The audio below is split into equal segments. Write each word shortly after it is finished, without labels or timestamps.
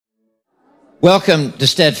Welcome to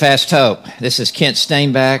Steadfast Hope. This is Kent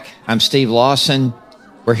Stainback. I'm Steve Lawson.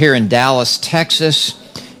 We're here in Dallas, Texas,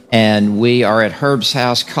 and we are at Herb's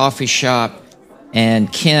House Coffee Shop.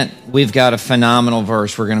 And Kent, we've got a phenomenal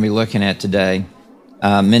verse we're going to be looking at today.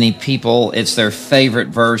 Many people, it's their favorite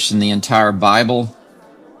verse in the entire Bible.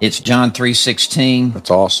 It's John 3:16.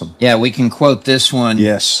 That's awesome. Yeah, we can quote this one.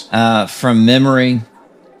 Yes. From memory.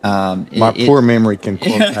 My poor memory can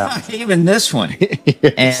quote that. Even this one.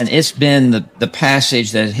 Yes. And it's been the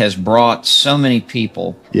passage that has brought so many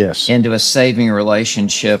people into a saving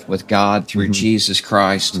relationship with God through Jesus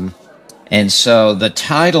Christ. Mm-hmm. And so the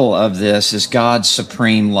title of this is God's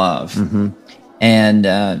Supreme Love. Mm-hmm.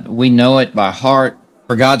 And we know it by heart.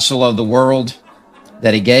 For God so loved the world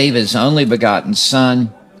that he gave his only begotten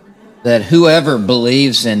Son, that whoever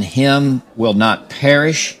believes in him will not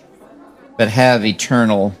perish, but have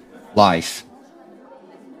eternal life.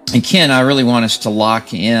 And Ken, I really want us to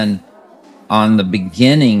lock in on the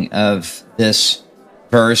beginning of this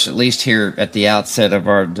verse, at least here at the outset of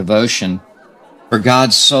our devotion. For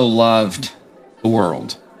God so loved the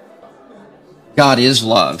world. God is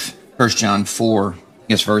love. 1 John 4, I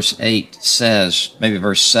guess verse 8 says, maybe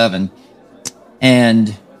verse 7.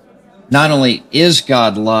 And not only is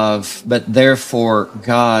God love, but therefore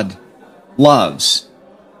God loves.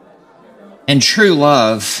 And true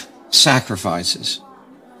love sacrifices.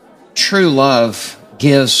 True love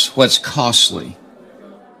gives what's costly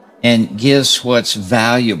and gives what's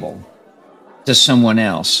valuable to someone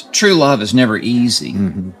else. True love is never easy.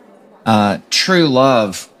 Mm-hmm. True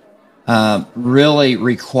love really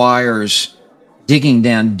requires digging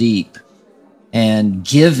down deep and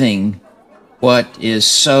giving what is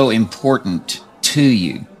so important to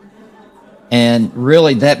you. And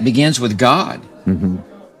really that begins with God. Mm-hmm.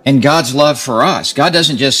 And God's love for us. God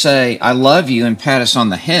doesn't just say, I love you, and pat us on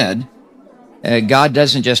the head. God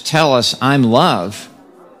doesn't just tell us, I'm love.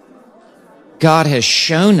 God has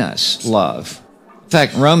shown us love. In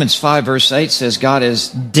fact, Romans 5 verse 8 says God has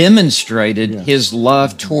demonstrated his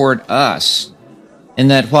love toward us, and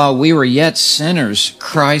that while we were yet sinners,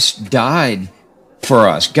 Christ died for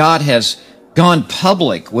us. God has gone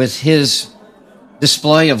public with his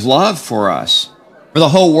display of love for us, for the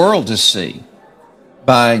whole world to see,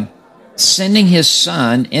 by sending his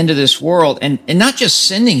Son into this world, and not just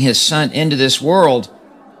sending his Son into this world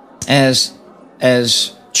as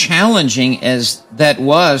challenging as that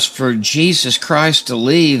was for Jesus Christ to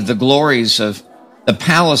leave the glories of the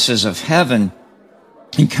palaces of heaven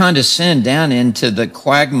and condescend down into the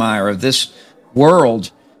quagmire of this world,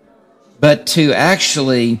 but to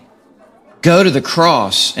actually go to the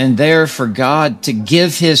cross and there for God to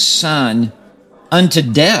give his Son unto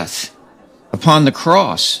death upon the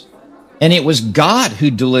cross. And it was God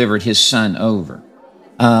who delivered his Son over.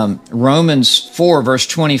 Romans 4 verse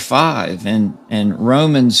 25 and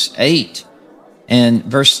Romans 8 and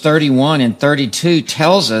verse 31 and 32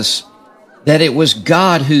 tells us that it was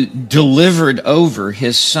God who delivered over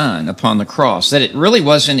his Son upon the cross. That it really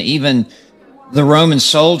wasn't even the Roman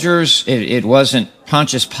soldiers. It wasn't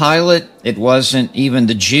Pontius Pilate. It wasn't even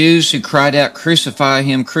the Jews who cried out, crucify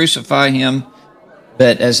him, crucify him.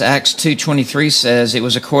 But as Acts 2:23 says, it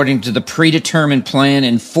was according to the predetermined plan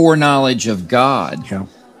and foreknowledge of God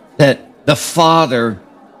that the Father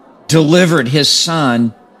delivered his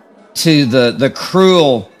Son to the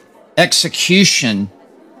cruel execution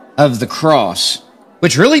of the cross,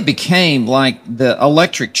 which really became like the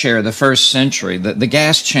electric chair of the first century, the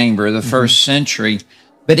gas chamber of the first century,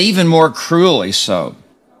 but even more cruelly so.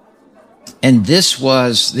 And this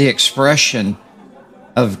was the expression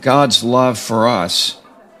of God's love for us.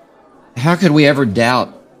 How could we ever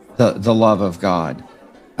doubt the love of God?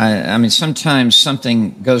 I mean, sometimes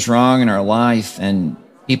something goes wrong in our life and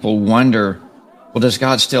people wonder, well, does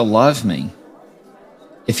God still love me?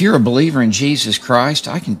 If you're a believer in Jesus Christ,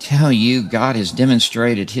 I can tell you God has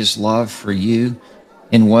demonstrated his love for you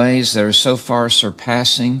in ways that are so far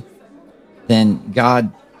surpassing than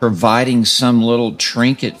God providing some little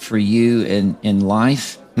trinket for you in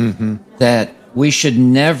life, that we should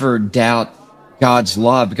never doubt God's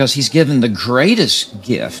love, because he's given the greatest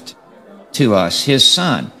gift to us, his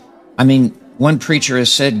Son. I mean, one preacher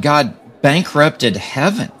has said God bankrupted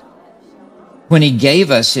heaven when he gave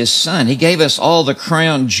us his Son. He gave us all the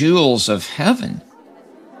crown jewels of heaven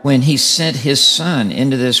when he sent his Son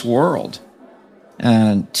into this world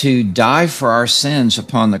to die for our sins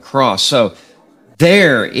upon the cross. So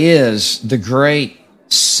there is the great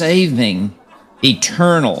saving,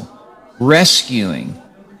 eternal, rescuing,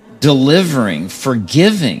 delivering,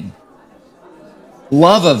 forgiving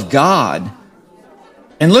love of God.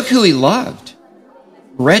 And look who he loved.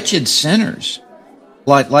 Wretched sinners,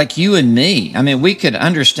 like you and me. I mean, we could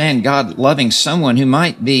understand God loving someone who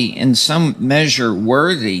might be in some measure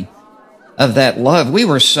worthy of that love. We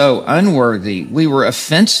were so unworthy. We were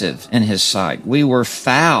offensive in his sight. We were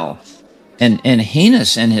foul and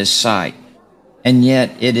heinous in his sight. And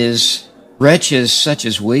yet it is wretches such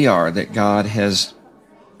as we are that God has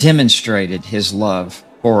demonstrated his love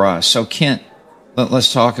for us. So Kent,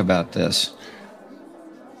 let's talk about this.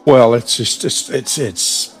 Well, it's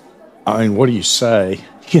I mean, what do you say?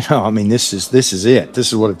 I mean, this is it. This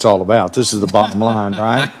is what it's all about. This is the bottom line,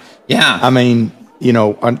 right? Yeah. I mean,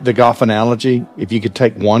 the golf analogy, if you could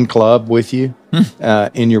take one club with you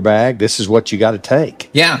in your bag, this is what you got to take.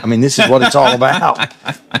 Yeah. I mean, this is what it's all about.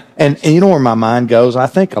 And you know where my mind goes? I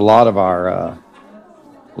think a lot of our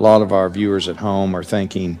viewers at home are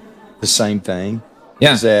thinking the same thing.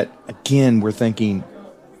 Yeah. Is that, again, we're thinking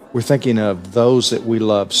of those that we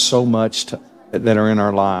love so much that are in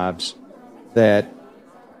our lives that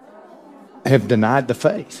have denied the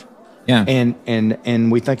faith. Yeah.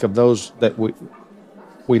 And we think of those that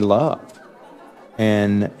we love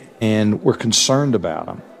and we're concerned about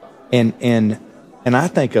them. And I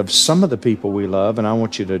think of some of the people we love, and I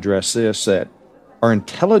want you to address this, that are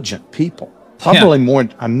intelligent people, probably more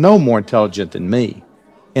intelligent than me.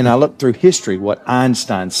 And I look through history, what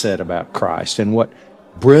Einstein said about Christ and what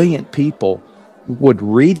brilliant people would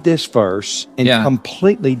read this verse and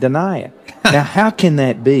completely deny it. Now, how can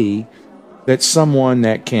that be that someone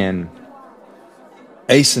that can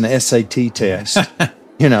ace an SAT test,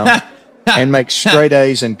 and make straight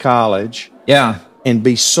A's in college, and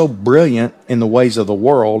be so brilliant in the ways of the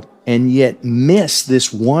world, and yet miss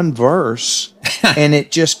this one verse, and it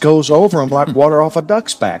just goes over them like water off a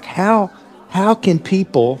duck's back? How can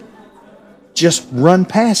people just run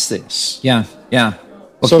past this? Yeah.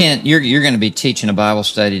 Well, so, Kent, you're going to be teaching a Bible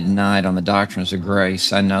study tonight on the doctrines of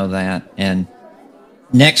grace. I know that. And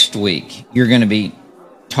next week, you're going to be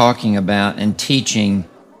talking about and teaching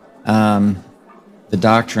the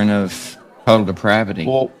doctrine of total depravity.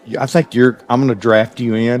 Well, I think I'm going to draft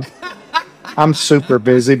you in. I'm super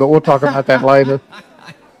busy, but we'll talk about that later.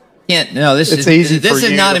 Kent, no, this is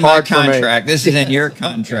not in my contract. This is in your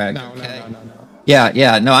contract. No.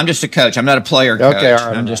 Yeah. No, I'm just a coach. I'm not a player coach. Okay, all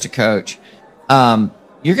right. I'm just a coach.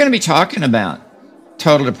 You're going to be talking about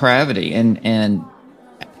total depravity and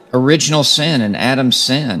original sin and Adam's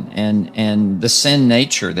sin and the sin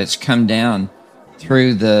nature that's come down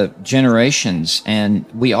through the generations. And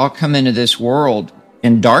we all come into this world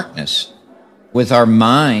in darkness with our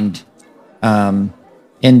mind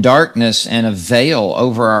in darkness and a veil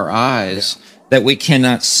over our eyes that we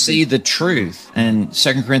cannot see the truth. And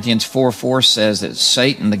 2 Corinthians 4:4 says that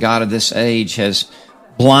Satan, the god of this age, has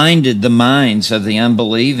blinded the minds of the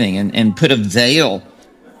unbelieving and put a veil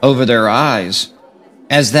over their eyes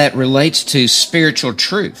as that relates to spiritual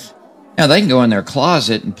truth. Now, they can go in their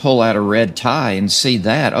closet and pull out a red tie and see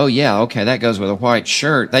that. Oh, yeah, okay, that goes with a white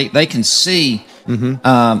shirt. They can see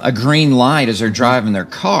a green light as they're driving their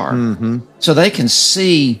car. Mm-hmm. So they can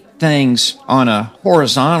see things on a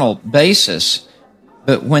horizontal basis.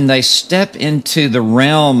 But when they step into the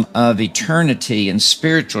realm of eternity and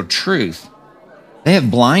spiritual truth, they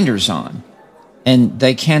have blinders on and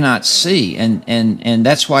they cannot see. And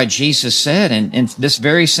that's why Jesus said in this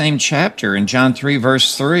very same chapter in John 3,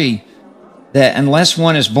 verse 3, that unless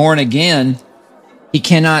one is born again, he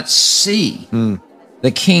cannot see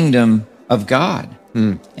the kingdom of God.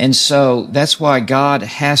 And so that's why God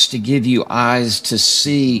has to give you eyes to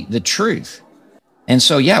see the truth. And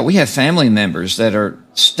so, we have family members that are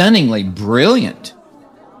stunningly brilliant.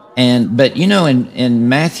 But in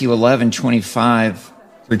Matthew 11:25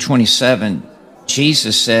 through 27,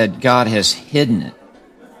 Jesus said God has hidden it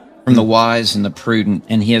from the wise and the prudent,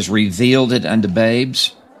 and he has revealed it unto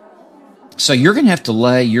babes. So you're going to have to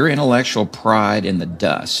lay your intellectual pride in the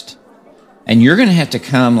dust, and you're going to have to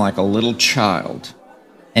come like a little child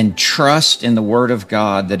and trust in the word of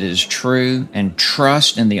God that it is true, and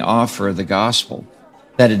trust in the offer of the gospel,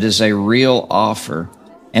 that it is a real offer.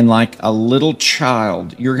 And like a little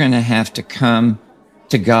child, you're going to have to come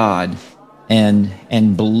to God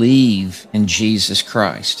and believe in Jesus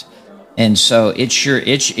Christ. And so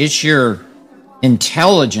it's your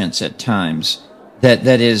intelligence at times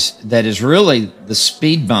that is really the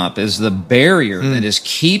speed bump, is the barrier that is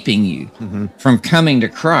keeping you from coming to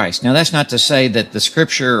Christ. Now, that's not to say that the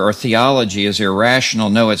scripture or theology is irrational.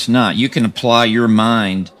 No, it's not. You can apply your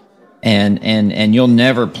mind and you'll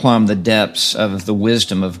never plumb the depths of the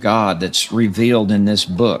wisdom of God that's revealed in this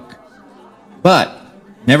book. But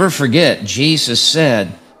never forget, Jesus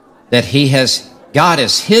said that God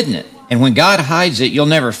has hidden it. And when God hides it, you'll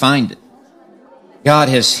never find it. God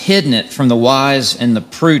has hidden it from the wise and the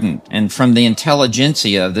prudent and from the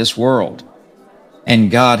intelligentsia of this world.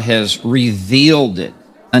 And God has revealed it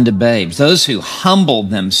unto babes, those who humbled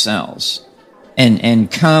themselves and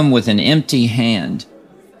come with an empty hand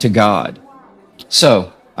to God.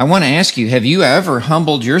 So I want to ask you, have you ever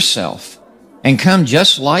humbled yourself and come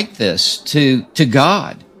just like this to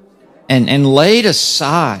God and laid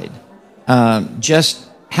aside just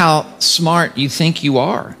how smart you think you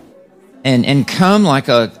are and come like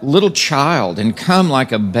a little child and come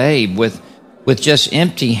like a babe with just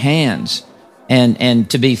empty hands and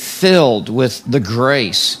to be filled with the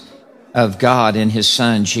grace of God in his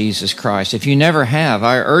Son, Jesus Christ? If you never have,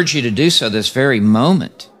 I urge you to do so this very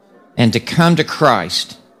moment and to come to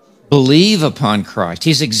Christ. Believe upon Christ.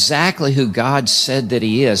 He's exactly who God said that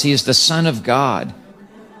he is. He is the Son of God,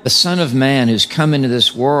 the Son of Man who's come into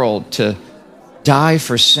this world to die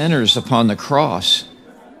for sinners upon the cross.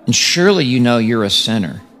 And surely you know you're a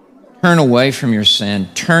sinner. Turn away from your sin,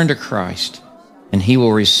 turn to Christ, and he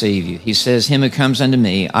will receive you. He says, him who comes unto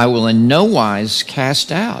me, I will in no wise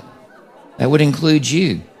cast out. That would include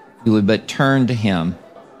you. You would but turn to him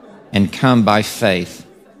and come by faith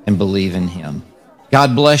and believe in him.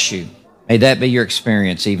 God bless you. May that be your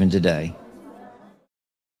experience even today.